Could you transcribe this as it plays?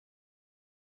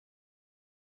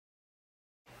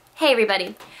Hey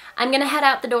everybody! I'm gonna head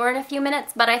out the door in a few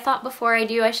minutes, but I thought before I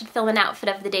do I should film an outfit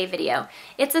of the day video.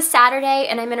 It's a Saturday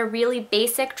and I'm in a really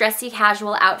basic dressy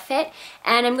casual outfit,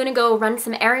 and I'm gonna go run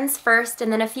some errands first,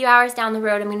 and then a few hours down the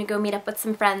road I'm gonna go meet up with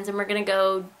some friends and we're gonna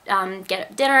go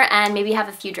get dinner and maybe have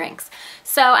a few drinks.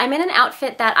 So I'm in an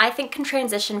outfit that I think can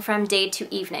transition from day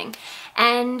to evening,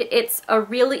 and it's a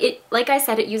really, like I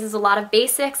said, it uses a lot of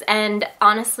basics, and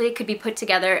honestly it could be put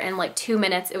together in like 2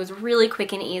 minutes. It was really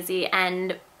quick and easy,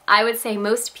 and I would say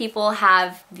most people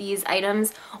have these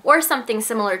items or something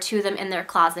similar to them in their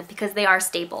closet because they are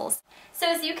staples. So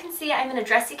as you can see, I'm in a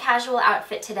dressy casual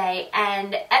outfit today,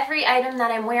 and every item that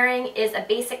I'm wearing is a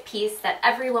basic piece that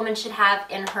every woman should have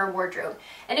in her wardrobe.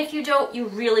 And if you don't, you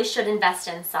really should invest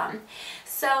in some.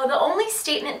 So the only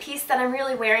statement piece that I'm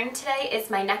really wearing today is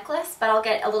my necklace, but I'll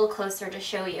get a little closer to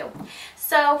show you.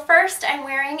 So first I'm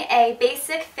wearing a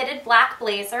basic fitted black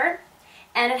blazer,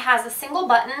 and it has a single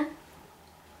button,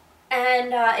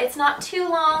 and it's not too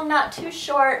long, not too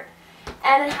short,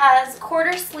 and it has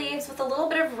quarter sleeves with a little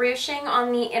bit of ruching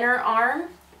on the inner arm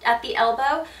at the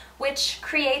elbow, which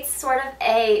creates sort of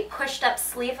a pushed up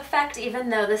sleeve effect even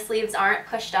though the sleeves aren't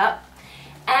pushed up.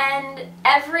 And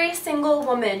every single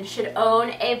woman should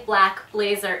own a black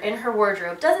blazer in her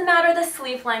wardrobe. Doesn't matter the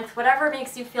sleeve length, whatever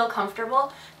makes you feel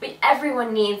comfortable, but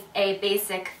everyone needs a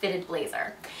basic fitted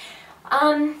blazer.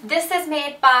 This is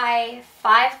made by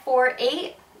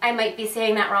 548. I might be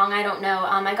saying that wrong, I don't know.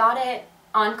 I got it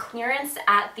on clearance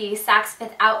at the Saks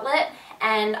Fifth Outlet,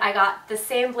 and I got the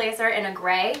same blazer in a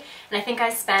gray, and I think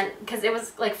I spent, because it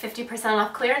was like 50%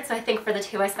 off clearance, so I think for the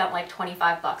two I spent like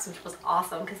 25 bucks, which was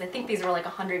awesome because I think these were like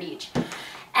 100 each.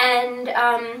 And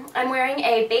I'm wearing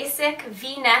a basic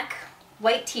V-neck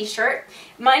white t-shirt.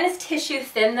 Mine is tissue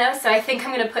thin though, so I think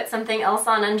I'm going to put something else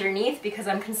on underneath because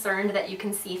I'm concerned that you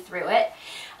can see through it.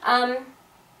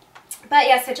 But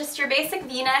yeah, so just your basic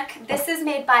V-neck. This is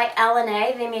made by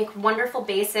L&A. They make wonderful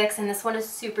basics, and this one is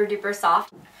super duper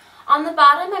soft. On the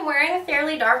bottom, I'm wearing a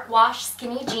fairly dark wash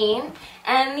skinny jean,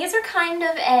 and these are kind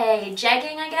of a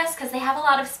jegging, I guess, because they have a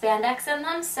lot of spandex in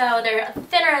them, so they're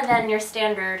thinner than your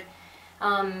standard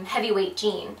heavyweight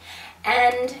jean.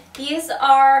 And these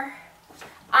are,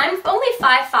 I'm only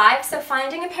 5'5", so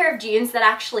finding a pair of jeans that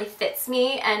actually fits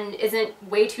me and isn't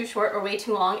way too short or way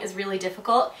too long is really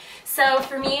difficult. So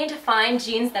for me to find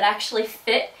jeans that actually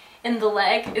fit in the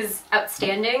leg is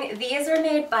outstanding. These are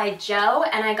made by Joe,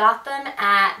 and I got them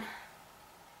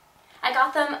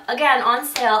again on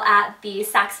sale at the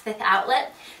Saks Fifth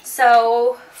Outlet.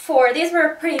 So these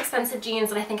were pretty expensive jeans,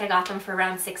 and I think I got them for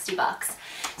around 60 bucks.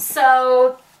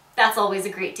 So that's always a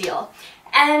great deal.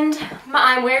 And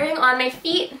I'm wearing on my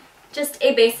feet just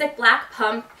a basic black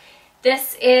pump.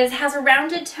 This has a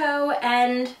rounded toe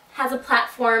and has a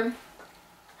platform,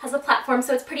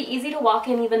 so it's pretty easy to walk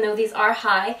in even though these are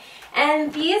high.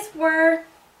 And these were,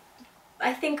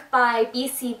 I think, by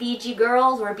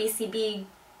BCBGirls or BCBGirls,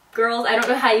 I don't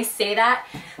know how you say that.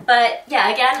 But yeah,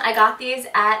 again, I got these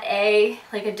at a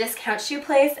discount shoe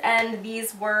place, and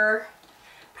these were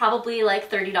probably like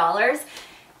 $30.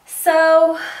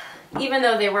 So even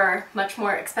though they were much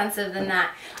more expensive than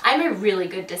that, I'm a really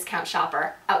good discount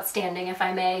shopper. Outstanding, if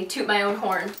I may toot my own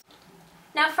horn.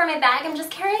 Now for my bag, I'm just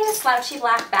carrying a slouchy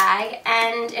black bag,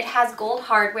 and it has gold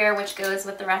hardware which goes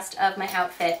with the rest of my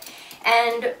outfit.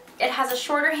 And it has a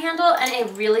shorter handle and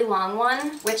a really long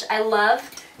one, which I love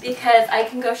because I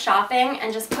can go shopping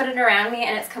and just put it around me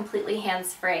and it's completely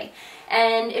hands-free.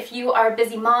 And if you are a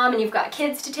busy mom and you've got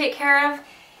kids to take care of,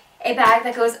 a bag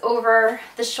that goes over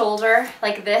the shoulder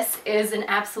like this is an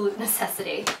absolute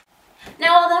necessity.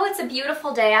 Now, although it's a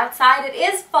beautiful day outside, it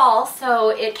is fall, so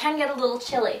it can get a little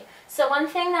chilly. So one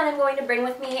thing that I'm going to bring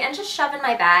with me and just shove in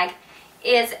my bag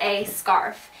is a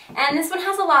scarf. And this one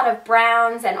has a lot of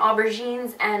browns and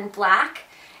aubergines and black,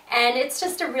 and it's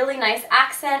just a really nice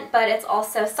accent, but it's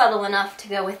also subtle enough to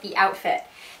go with the outfit.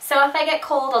 So if I get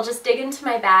cold, I'll just dig into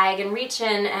my bag and reach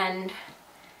in and,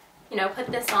 you know, put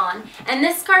this on. And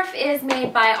this scarf is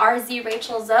made by RZ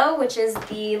Rachel Zoe, which is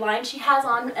the line she has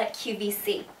on at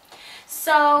QVC.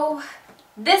 So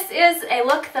this is a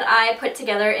look that I put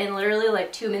together in literally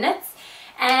like 2 minutes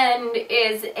and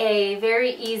is a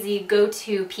very easy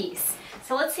go-to piece.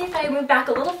 So let's see if I move back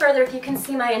a little further if you can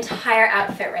see my entire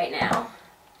outfit right now.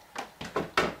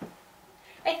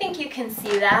 I think you can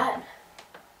see that.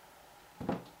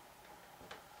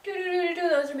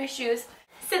 Those are my shoes.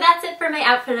 So that's it for my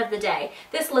outfit of the day.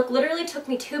 This look literally took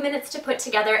me 2 minutes to put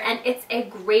together, and it's a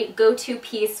great go-to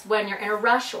piece when you're in a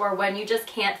rush or when you just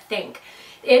can't think.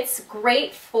 It's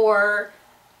great for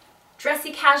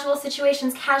dressy casual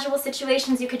situations, casual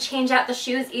situations. You could change out the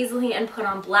shoes easily and put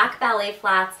on black ballet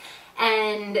flats,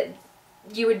 and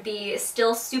you would be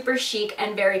still super chic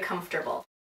and very comfortable.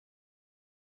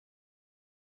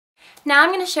 Now I'm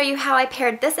going to show you how I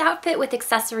paired this outfit with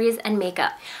accessories and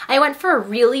makeup. I went for a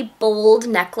really bold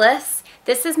necklace.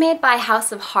 This is made by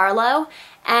House of Harlow,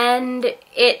 and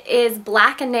it is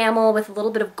black enamel with a little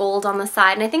bit of gold on the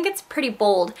side, and I think it's pretty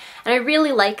bold, and I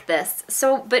really like this.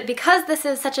 But because this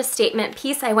is such a statement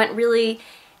piece, I went really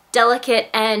delicate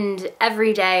and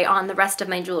everyday on the rest of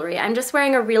my jewelry. I'm just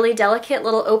wearing a really delicate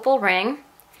little opal ring,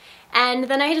 and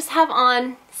then I just have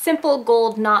on simple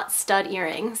gold knot stud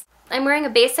earrings. I'm wearing a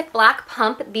basic black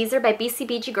pump. These are by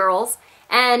BCBGirls,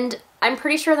 and I'm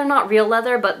pretty sure they're not real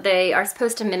leather, but they are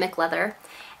supposed to mimic leather.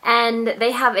 And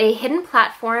they have a hidden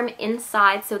platform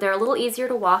inside, so they're a little easier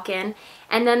to walk in.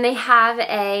 And then they have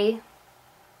a,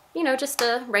 just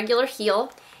a regular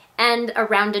heel and a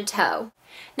rounded toe.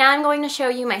 Now I'm going to show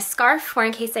you my scarf for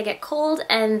in case I get cold,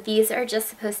 and these are just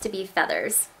supposed to be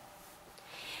feathers.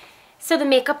 So the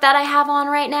makeup that I have on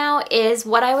right now is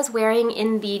what I was wearing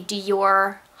in the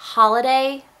Dior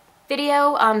holiday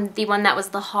video, the one that was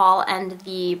the haul and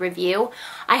the review.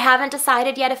 I haven't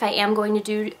decided yet if I am going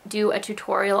to do a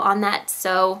tutorial on that,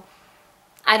 so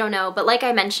I don't know. But like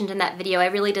I mentioned in that video, I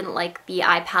really didn't like the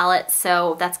eye palette,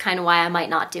 so that's kind of why I might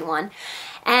not do one.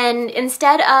 And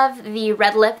instead of the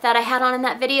red lip that I had on in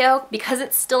that video, because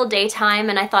it's still daytime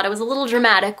and I thought it was a little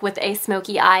dramatic with a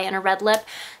smoky eye and a red lip,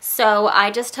 so I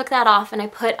just took that off and I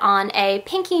put on a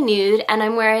pinky nude, and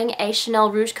I'm wearing a Chanel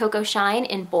Rouge Coco Shine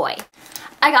in Boy.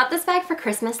 I got this bag for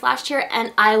Christmas last year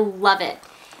and I love it.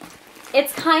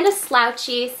 It's kind of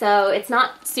slouchy, so it's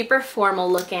not super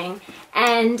formal looking,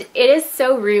 and it is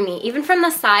so roomy. Even from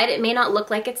the side, it may not look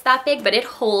like it's that big, but it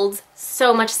holds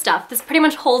so much stuff. This pretty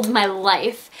much holds my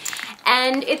life.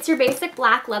 And it's your basic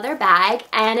black leather bag,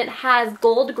 and it has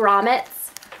gold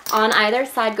grommets on either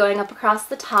side going up across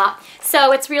the top.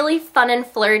 So it's really fun and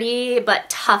flirty, but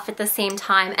tough at the same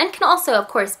time, and can also, of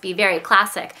course, be very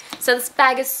classic. So this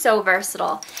bag is so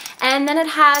versatile. And then it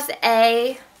has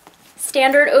a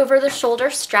standard over-the-shoulder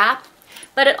strap,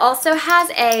 but it also has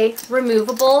a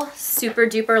removable super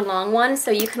duper long one,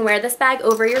 so you can wear this bag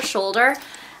over your shoulder.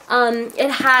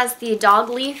 It has the dog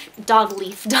leash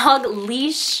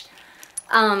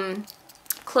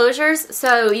closures,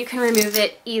 so you can remove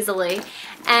it easily.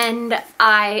 And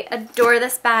I adore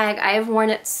this bag. I have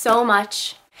worn it so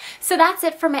much. So that's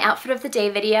it for my outfit of the day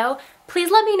video. Please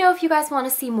let me know if you guys want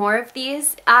to see more of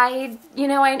these. I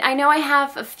know I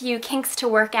have a few kinks to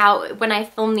work out when I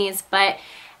film these, but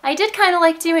I did kind of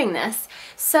like doing this.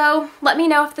 So let me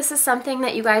know if this is something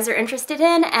that you guys are interested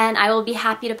in, and I will be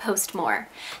happy to post more.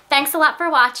 Thanks a lot for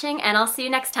watching, and I'll see you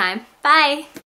next time. Bye!